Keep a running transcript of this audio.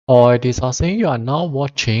Or it is also you are now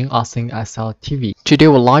watching Excel TV. Today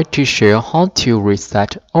we would like to share how to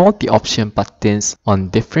reset all the option buttons on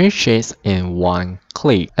different sheets in one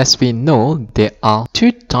click. As we know, there are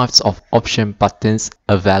two types of option buttons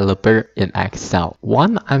available in Excel.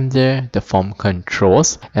 One under the form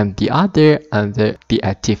controls and the other under the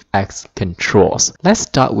ActiveX controls. Let's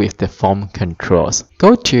start with the form controls.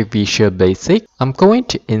 Go to Visual Basic. I'm going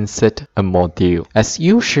to insert a module. As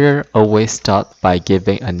usual, always start by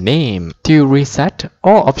giving a name. To reset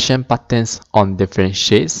all option buttons on different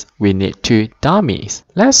sheets, we need two dummies.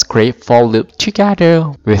 Let's create for loop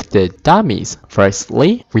together with the dummies.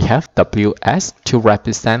 Firstly, we have WS to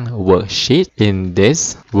represent worksheet in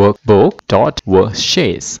this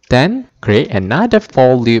workbook.worksheets. Then create another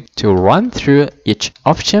for loop to run through each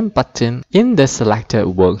option button in the selected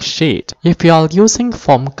worksheet. If you are using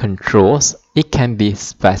form controls, it can be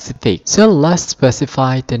specific. So let's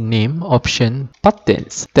specify the name option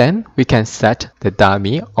buttons. Then we can set the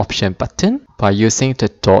dummy option button by using the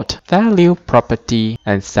dot value property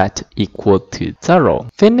and set equal to 0.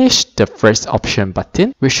 Finish the first option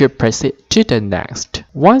button, we should proceed to the next.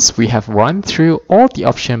 Once we have run through all the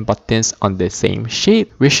option buttons on the same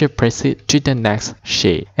sheet, we should proceed to the next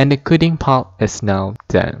sheet. And the coding part is now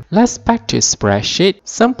done. Let's back to spreadsheet.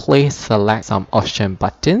 Simply select some option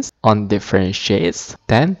buttons on different sheets.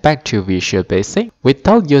 Then back to Visual Basic.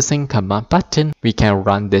 Without using command button, we can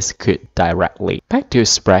run this code directly. Back to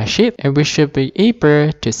spreadsheet, and we should be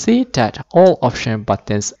able to see that all option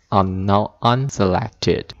buttons are now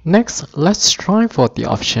unselected. Next, let's try for the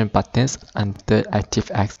option buttons under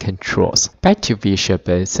ActiveX controls. Back to Visual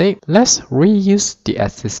Basic, let's reuse the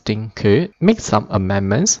existing code, make some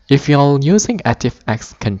amendments. If you are using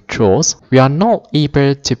ActiveX controls, we are not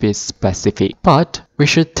able to be specific, but we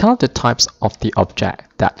should tell the types of the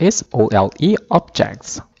object, that is OLE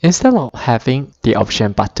objects. Instead of having the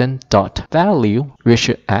option button dot value, we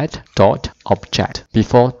should add dot object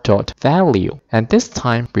before dot value, and this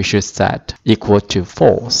time we should set equal to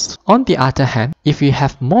false. On the other hand, if you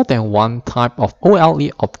have more than one type of OLE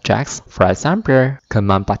objects, for example,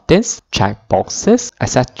 command buttons, checkboxes,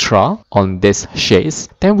 etc. on these sheets,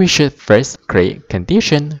 then we should first create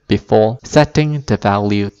condition before setting the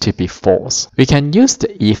value to be false. We can use the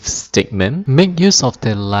if statement, make use of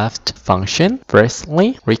the left function.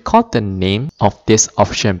 Firstly, record the name of this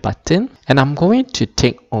option button, and I'm going to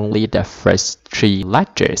take only the first 3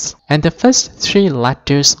 letters. And the first 3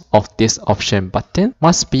 letters of this option button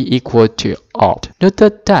must be equal to odd. Note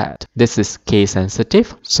that this is case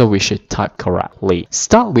sensitive, so we should type correctly.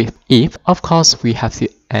 Start with if. Of course, we have to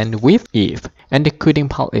end with if. And the coding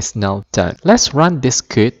part is now done. Let's run this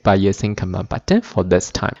code by using command button for this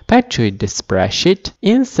time. Back to the spreadsheet,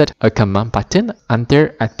 insert a command button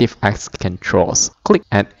under ActiveX controls. Click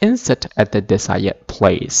and insert at the desired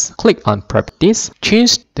place. Click on properties,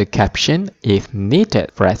 change the caption if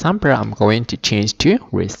needed. For example, I'm going to change to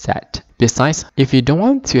reset. Besides, if you don't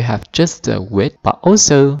want to have just the width but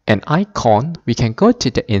also an icon, we can go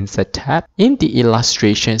to the Insert tab. In the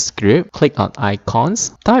Illustrations group, click on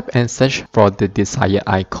Icons, type and search for the desired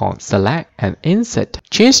icon. Select and insert.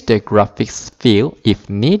 Change the graphics field if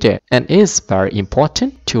needed, and it is very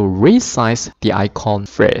important to resize the icon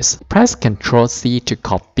first. Press Ctrl C to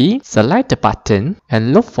copy, select the button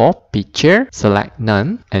and look for Picture, select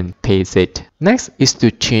None and paste it. Next is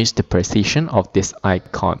to change the position of this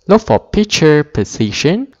icon. Look for Picture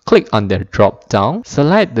Position. Click on the drop down,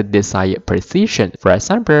 select the desired position. For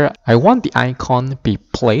example, I want the icon be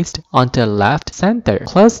placed on the left center.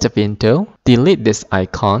 Close the window, delete this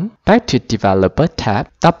icon. Back to Developer tab,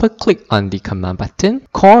 double click on the command button,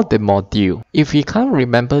 call the module. If you can't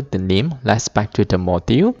remember the name, let's back to the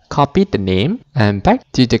module, copy the name, and back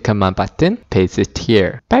to the command button, paste it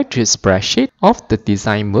here. Back to spreadsheet, off the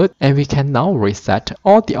design mode, and we can now reset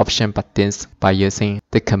all the option buttons by using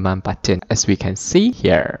the command button, as we can see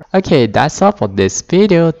here. Okay, that's all for this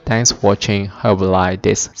video. Thanks for watching. Hope you like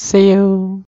this. See you.